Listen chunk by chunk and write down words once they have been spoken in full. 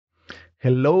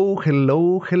Hello,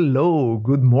 hello, hello.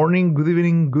 Good morning, good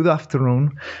evening, good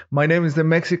afternoon. My name is the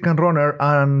Mexican Runner,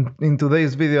 and in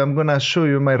today's video, I'm gonna show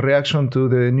you my reaction to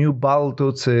the new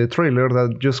Battletoads trailer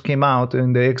that just came out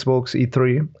in the Xbox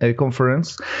E3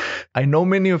 conference. I know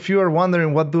many of you are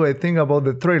wondering what do I think about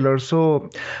the trailer, so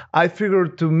I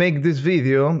figured to make this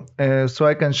video so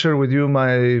I can share with you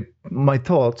my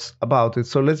thoughts about it.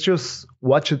 So let's just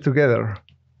watch it together.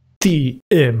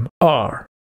 TMR.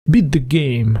 Beat the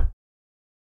game.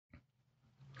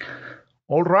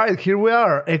 All right, here we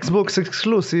are. Xbox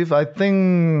exclusive.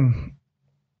 I'm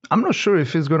not sure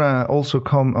if it's gonna also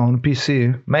come on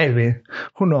PC. Maybe.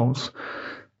 Who knows?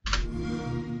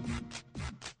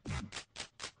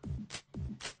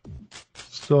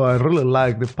 So I really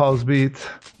like the pause beat.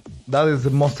 That is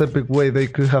the most epic way they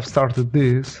could have started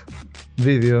this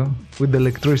video, with the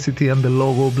electricity and the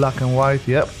logo black and white.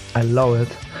 Yep, I love it.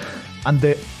 And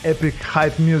the epic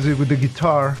hype music with the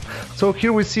guitar. So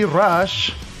here we see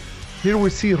Rush. Here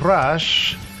we see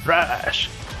Rush,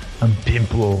 and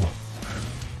Pimple.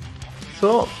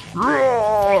 So,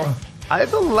 I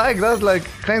don't like that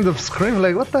kind of scream,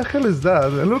 like what the hell is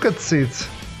that? And look at Seth.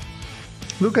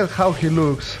 Look at how he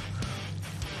looks.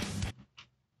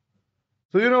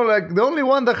 So the only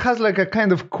one that has a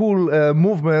kind of cool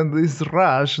movement is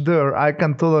Rush there, I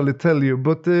can totally tell you.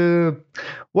 But,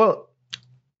 well,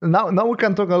 now we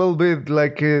can talk a little bit,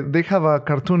 they have a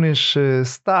cartoonish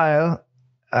style.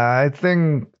 I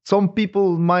think some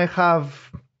people might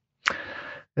have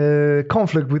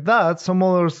conflict with that. Some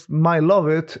others might love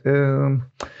it.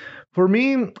 For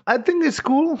me, I think it's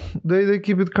cool. They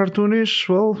keep it cartoonish.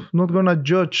 Well, not gonna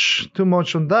judge too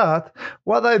much on that.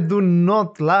 What I do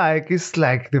not like is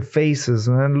the faces,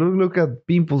 man. Look at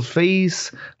Pimple's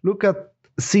face. Look at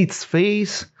Seed's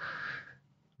face.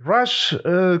 Rush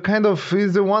kind of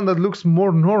is the one that looks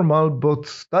more normal,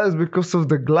 but that is because of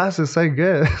the glasses, I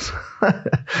guess.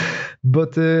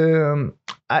 But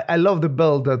I love the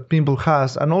belt that Pimple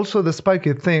has, and also the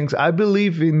spiky things. I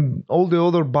believe in all the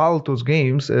other Battletoads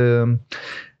games, the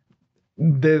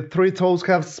three toes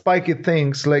have spiky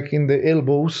things like in the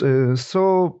elbows.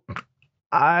 So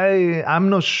I'm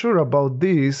not sure about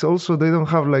this. Also, they don't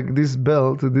have this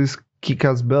belt, this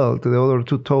kick-ass belt, the other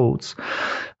two toads.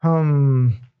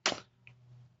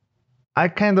 I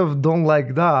kind of don't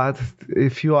like that,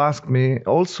 if you ask me.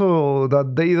 Also,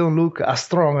 that they don't look as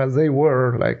strong as they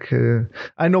were.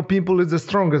 I know Pimple is the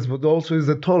strongest, but also is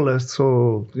the tallest.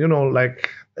 So,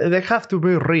 they have to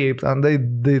be ripped, and they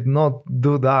did not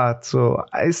do that. So,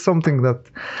 it's something that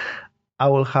I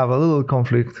will have a little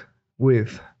conflict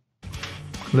with.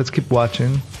 Let's keep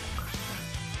watching.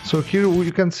 So here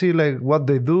you can see what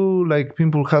they do.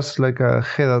 Pimple has a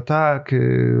head attack,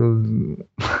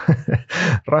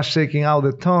 Rush taking out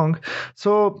the tongue.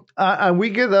 So and we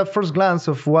get a first glance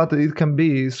of what it can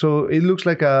be. So it looks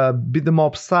like a beat 'em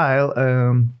up style,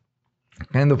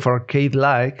 kind of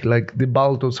arcade-like the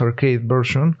Battletoads arcade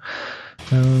version.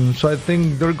 So I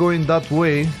think they're going that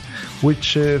way,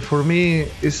 which for me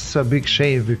is a big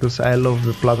shame because I love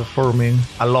the platforming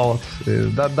a lot.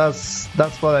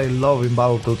 That's what I love in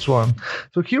Battletoads 1.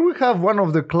 So here we have one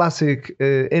of the classic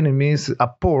enemies, a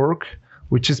pork,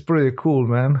 which is pretty cool,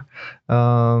 man.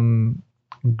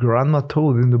 Grandma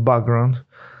Toad in the background.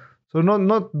 So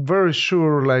not very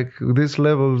sure these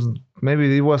levels.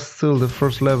 Maybe it was still the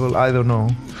first level. I don't know.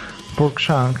 Pork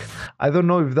Shank. I don't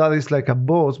know if that is a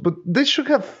boss, but they should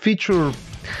have featured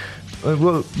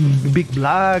Big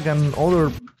Black and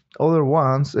other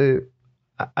ones.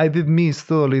 I did miss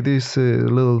totally this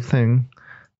little thing.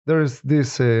 There is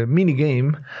this mini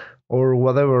game or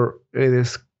whatever it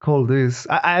is called. This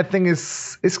I think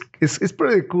it's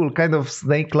pretty cool, kind of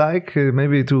snake-like,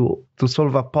 maybe to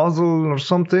solve a puzzle or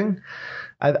something.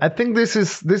 I think this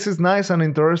is nice and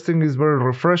interesting. It's very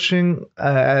refreshing.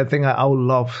 I think I would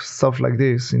love stuff like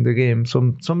this in the game.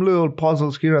 Some little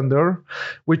puzzles here and there,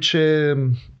 which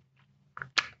is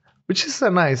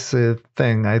a nice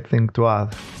thing, I think, to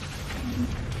add.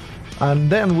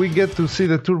 And then we get to see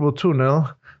the turbo tunnel.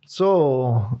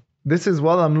 So this is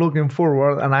what I'm looking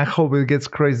forward, and I hope it gets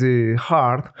crazy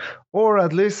hard, or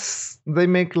at least they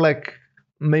make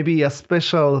maybe a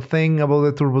special thing about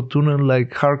the turbo tunnel,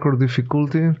 hardcore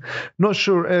difficulty. Not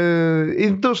sure.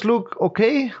 It does look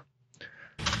okay.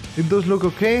 It does look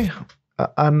okay.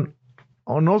 And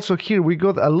also here we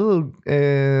got a little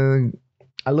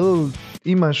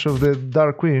image of the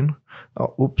Dark Queen.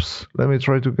 Oh, oops. Let me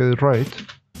try to get it right.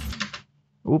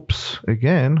 Oops.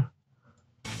 Again.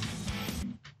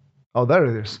 Oh, there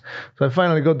it is. So I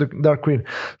finally got the Dark Queen.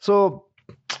 So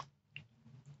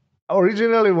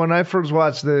originally, when I first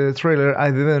watched the trailer,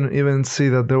 I didn't even see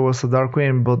that there was a Dark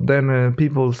Queen. But then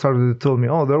people started to tell me,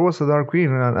 "Oh, there was a Dark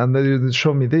Queen," and they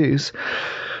showed me this.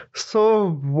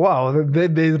 So wow,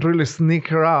 they really sneak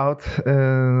her out.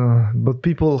 But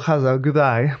people has a good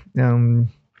eye.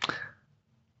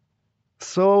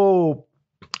 So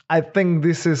I think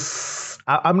this is.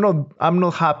 I'm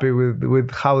not happy with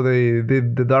how they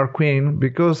did the Dark Queen,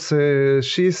 because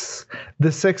she's the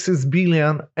sexiest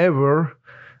villain ever,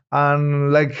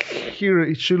 and like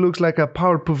here she looks like a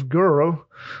Powerpuff Girl,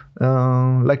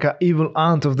 like an evil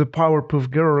aunt of the Powerpuff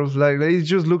Girls. Like it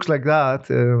just looks like that,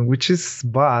 which is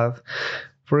bad.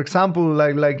 For example,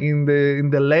 like in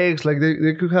the legs, like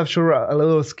they could have shown a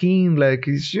little skin. Like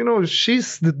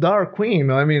she's the Dark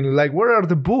Queen. I mean, like where are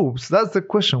the boobs? That's the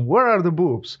question. Where are the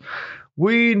boobs?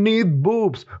 We need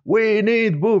boobs. We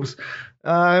need boobs.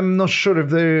 I'm not sure if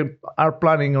they are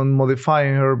planning on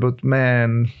modifying her, but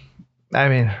man, I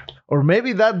mean, or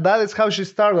maybe that is how she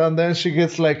started, and then she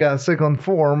gets like a second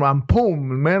form, and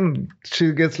boom, man,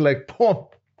 she gets like boom.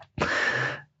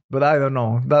 But I don't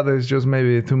know. That is just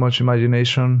maybe too much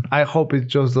imagination. I hope it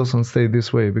just doesn't stay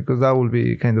this way, because that would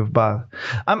be kind of bad.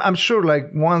 I'm sure,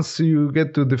 like once you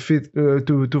get to defeat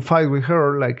to fight with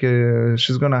her, like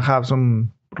she's gonna have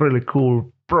some really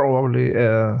cool, probably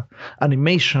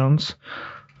animations,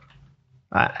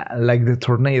 like the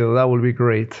tornado. That would be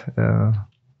great.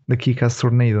 The kick-ass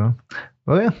tornado.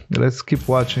 Well, yeah, let's keep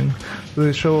watching.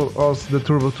 They show us the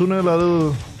turbo tunnel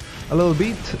a little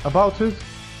bit about it.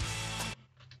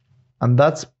 And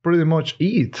that's pretty much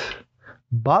it.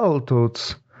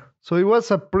 Battletoads. So it was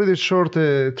a pretty short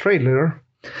trailer.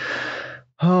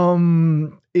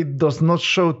 It does not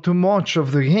show too much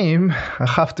of the game, I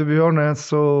have to be honest.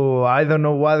 So I don't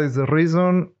know what is the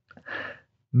reason.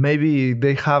 Maybe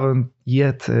they haven't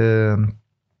yet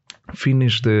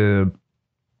finished the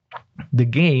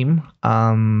game,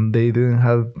 and they didn't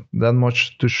have that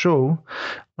much to show.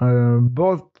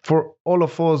 But for all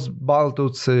of us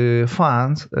Battletoads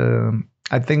fans,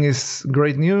 I think it's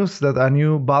great news that a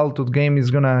new Battletoads game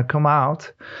is gonna come out.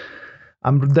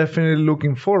 I'm definitely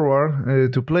looking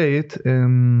forward to play it.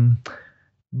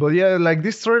 But yeah, like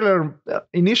this trailer,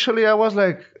 initially I was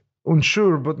like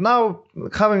unsure, but now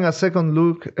having a second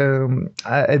look,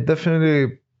 I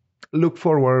definitely look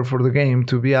forward for the game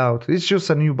to be out. It's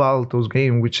just a new Battletoads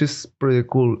game, which is pretty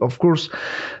cool. Of course,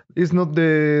 it's not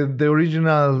the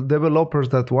original developers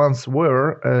that once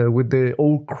were, with the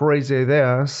old crazy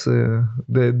ideas,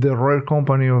 the Rare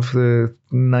company of the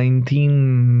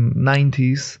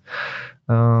 1990s.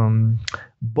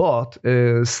 But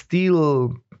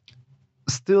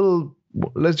still,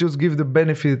 let's just give the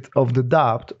benefit of the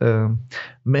doubt.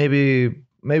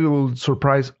 Maybe will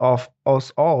surprise of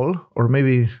us all, or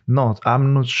maybe not.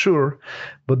 I'm not sure,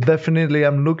 but definitely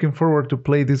I'm looking forward to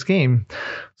play this game.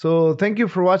 So thank you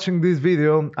for watching this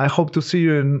video. I hope to see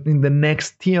you in the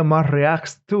next TMR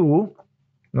Reacts 2.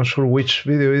 Not sure which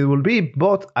video it will be,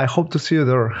 but I hope to see you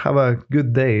there. Have a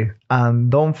good day, and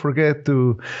don't forget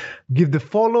to give the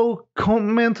follow,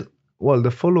 comment. Well,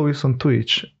 the follow is on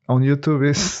Twitch. On YouTube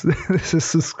is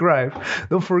subscribe.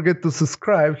 Don't forget to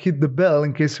subscribe, hit the bell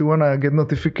in case you want to get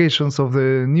notifications of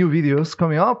the new videos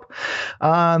coming up.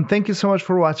 And thank you so much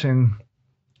for watching.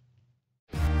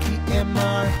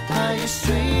 TMR,